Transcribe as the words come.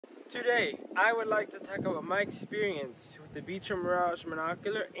Today, I would like to talk about my experience with the Beecher Mirage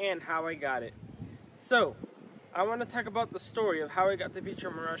Monocular and how I got it. So, I want to talk about the story of how I got the Beecher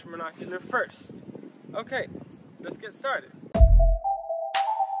Mirage Monocular first. Okay, let's get started.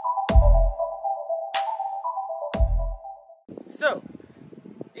 So,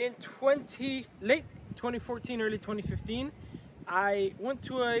 in late 2014, early 2015, I went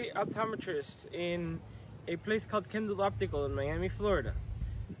to a optometrist in a place called Kendall Optical in Miami, Florida.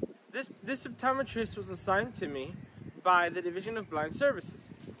 This optometrist was assigned to me by the Division of Blind Services.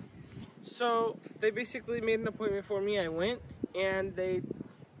 So they basically made an appointment for me. I went and they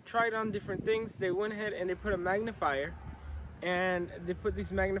tried on different things. They went ahead and they put a magnifier, and they put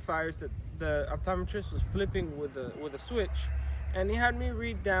these magnifiers that the optometrist was flipping with a switch, and he had me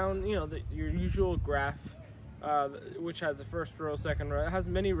read down, your usual graph, which has the first row, second row. It has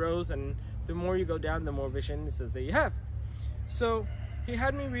many rows, and the more you go down, the more vision it says that you have. So he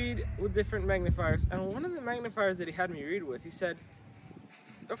had me read with different magnifiers, and one of the magnifiers that he had me read with, he said,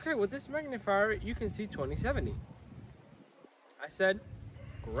 okay, with this magnifier, you can see 20/70. I said,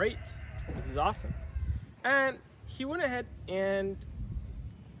 great, this is awesome. And he went ahead and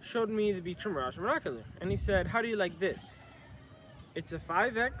showed me the Beecher Mirage Monocular, and he said, how do you like this? It's a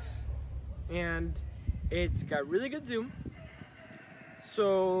 5X, and it's got really good zoom.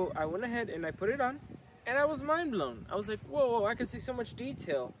 So I went ahead and I put it on, and I was mind blown. I was like, whoa, I can see so much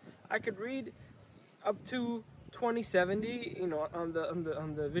detail. I could read up to 20/70,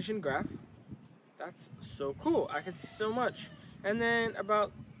 on the vision graph. That's so cool. I could see so much. And then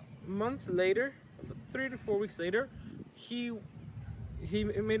about a month later, about 3 to 4 weeks later, he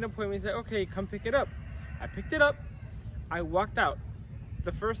made an appointment. He said, okay, come pick it up. I picked it up. I walked out.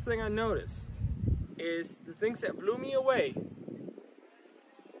 The first thing I noticed is the things that blew me away.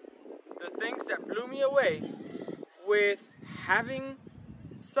 The things that blew me away with having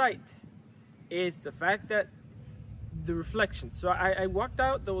sight is the fact that the reflection. So I walked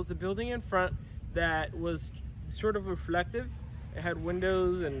out. There was a building in front that was sort of reflective. It had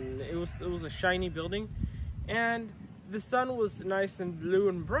windows, and it was a shiny building, and the sun was nice and blue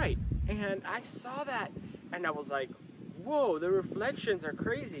and bright. And I saw that, and I was like, whoa, the reflections are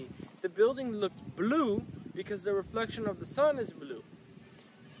crazy. The building looked blue because the reflection of the sun is blue.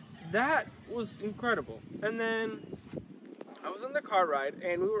 That was incredible. And then I was on the car ride,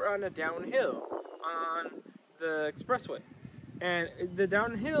 and we were on a downhill on the expressway. And the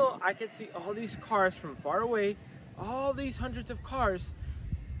downhill, I could see all these cars from far away, all these hundreds of cars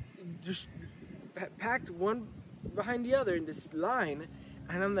just packed one behind the other in this line.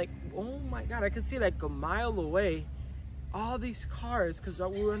 And I'm like, oh my God, I could see like a mile away all these cars because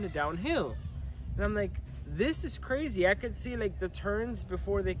we were on the downhill. And I'm like, this is crazy. I could see like the turns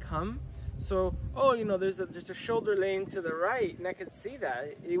before they come. So, there's a shoulder lane to the right, and I could see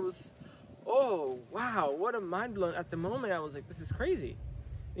that. It was, oh wow, what a mind blown. At the moment I was like, this is crazy.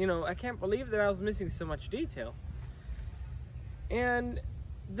 I can't believe that I was missing so much detail. And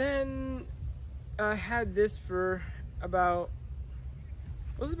then I had this for about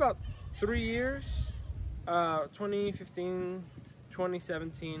 3 years, 2015,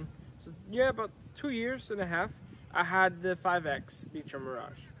 2017. So yeah, about 2 years and a half, I had the 5X Beecher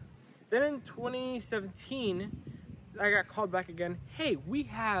Mirage. Then in 2017, I got called back again. Hey, we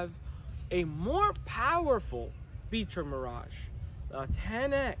have a more powerful Beecher Mirage, the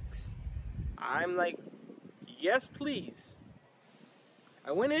 10X. I'm like, yes, please.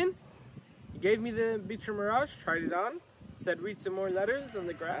 I went in, he gave me the Beecher Mirage, tried it on, said read some more letters on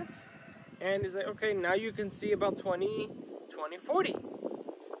the graph, and he's like, okay, now you can see about 20/40.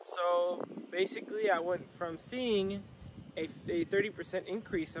 So basically I went from seeing a 30%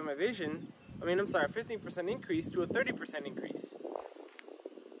 increase on my vision, 15% increase to a 30% increase.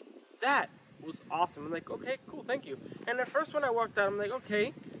 That was awesome. I'm like, okay, cool, thank you. And at first when I walked out, I'm like,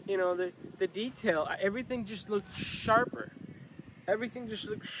 okay, the detail, everything just looked sharper. Everything just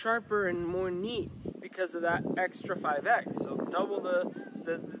looked sharper and more neat because of that extra 5X. So double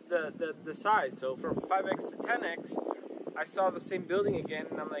the size. So from 5X to 10X, I saw the same building again,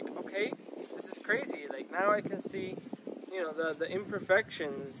 and I'm like, okay, this is crazy. Like, now I can see, the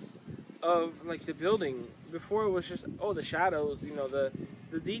imperfections of like the building. Before it was just, the shadows, the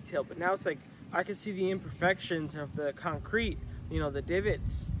detail. But now it's like I can see the imperfections of the concrete, the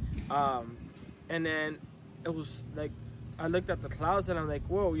divots. And then it was like I looked at the clouds, and I'm like,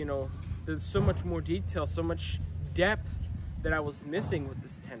 whoa, there's so much more detail, so much depth that I was missing with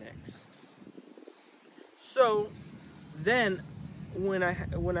this 10X. So then when I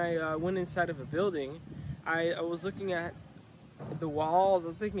went inside of a building, I was looking at the walls, I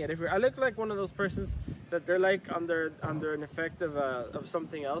was looking at everywhere. I looked like one of those persons that they're like under an effect of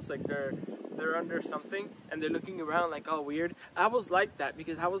something else, like they're under something and they're looking around like all weird. I was like that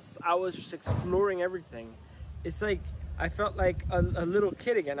because I was just exploring everything. It's like I felt like a little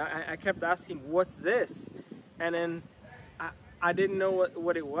kid again. I kept asking, what's this? And then I didn't know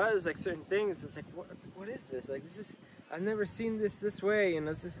what it was, like certain things. It's like, what is this? Like, this is, I've never seen this way, and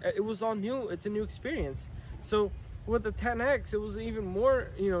it was all new. It's a new experience. So with the 10X, it was even more,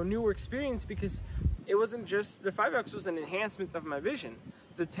 newer experience, because it wasn't just, the 5X was an enhancement of my vision.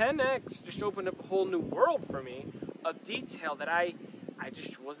 The 10X just opened up a whole new world for me of detail that I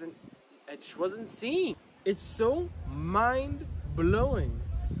just wasn't seeing. It's so mind-blowing,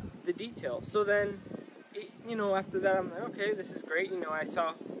 the detail. So then, after that, I'm like, okay, this is great. I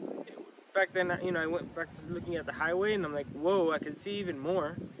saw, back then, I went back to looking at the highway, and I'm like, whoa, I can see even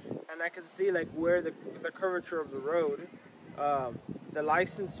more. And I can see, like, where the curvature of the road, the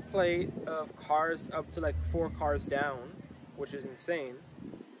license plate of cars up to, like, 4 cars down, which is insane.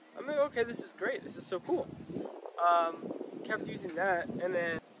 I'm like, okay, this is great. This is so cool. Kept using that, and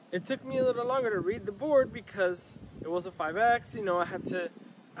then it took me a little longer to read the board because it was a 5X.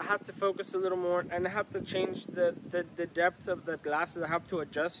 I had to focus a little more, and I have to change the depth of the glasses. I have to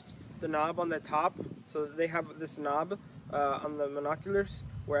adjust the knob on the top. So they have this knob on the monoculars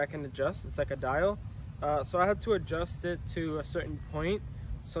where I can adjust. It's like a dial. So I had to adjust it to a certain point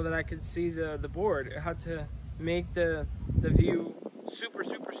so that I could see the board. I had to make the view super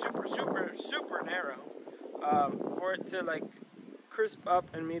narrow for it to like crisp up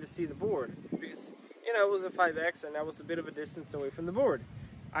and me to see the board, because it was a 5X and I was a bit of a distance away from the board.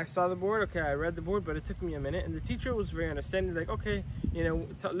 I saw the board, okay, I read the board, but it took me a minute, and the teacher was very understanding, like, okay,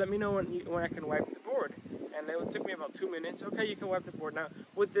 let me know when I can wipe the board. And it took me about 2 minutes. Okay, you can wipe the board. Now,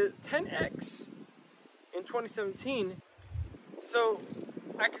 with the 10X in 2017, so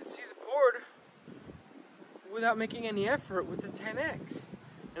I could see the board without making any effort with the 10X.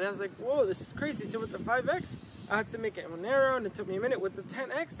 And I was like, whoa, this is crazy. So with the 5X, I had to make it more narrow, and it took me a minute. With the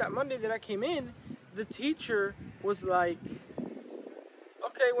 10X, that Monday that I came in, the teacher was like,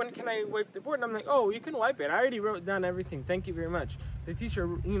 okay, when can I wipe the board? And I'm like, oh, you can wipe it. I already wrote down everything. Thank you very much. The teacher,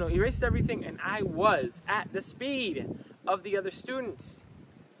 erased everything, and I was at the speed of the other students,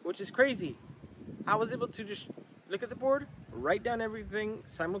 which is crazy. I was able to just look at the board, write down everything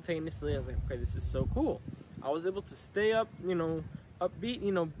simultaneously. I was like, okay, this is so cool. I was able to stay up,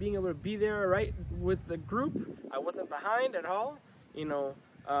 upbeat, being able to be there right with the group. I wasn't behind at all.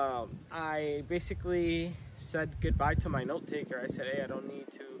 I basically said goodbye to my note taker. I said, hey, I don't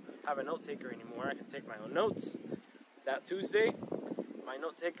need to have a note taker anymore. I can take my own notes. That Tuesday, my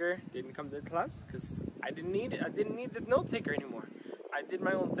note taker didn't come to the class because I didn't need it. I didn't need the note taker anymore. I did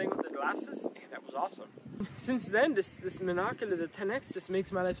my own thing with the glasses, and that was awesome. Since then, this Monocular, the 10X, just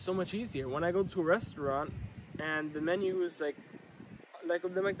makes my life so much easier. When I go to a restaurant and the menu is like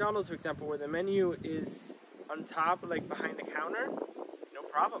the McDonald's, for example, where the menu is on top, like behind the counter, no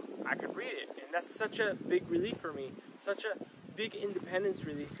problem. I could read it, and that's such a big relief for me, such a big independence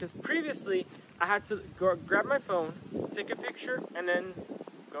relief, because previously I had to grab my phone, take a picture, and then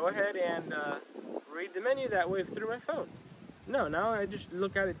go ahead and read the menu that way through my phone. No, now I just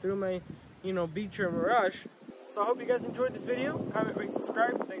look at it through my, Beecher Mirage. So I hope you guys enjoyed this video. Comment, rate,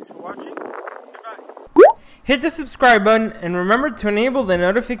 subscribe. Thanks for watching. Goodbye. Hit the subscribe button, and remember to enable the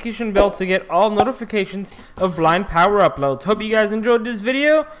notification bell to get all notifications of blind power uploads. Hope you guys enjoyed this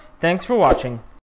video. Thanks for watching.